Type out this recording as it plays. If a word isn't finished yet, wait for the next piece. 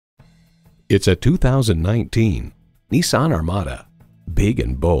It's a 2019 Nissan Armada. Big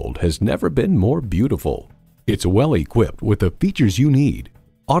and bold has never been more beautiful. It's well equipped with the features you need: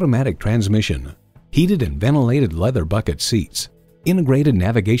 automatic transmission, heated and ventilated leather bucket seats, integrated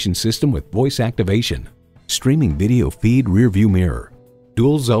navigation system with voice activation, streaming video feed rear view mirror,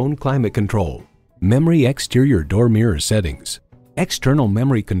 dual zone climate control, memory exterior door mirror settings, external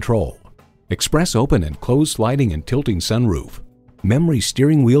memory control, express open and close sliding and tilting sunroof, memory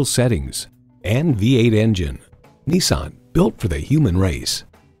steering wheel settings, and V8 engine. Nissan, built for the human race.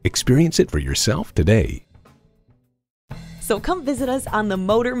 Experience it for yourself today. So come visit us on the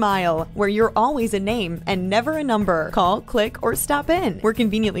Motor Mile, where you're always a name and never a number. Call, click, or stop in. We're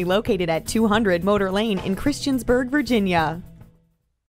conveniently located at 200 Motor Lane in Christiansburg, Virginia.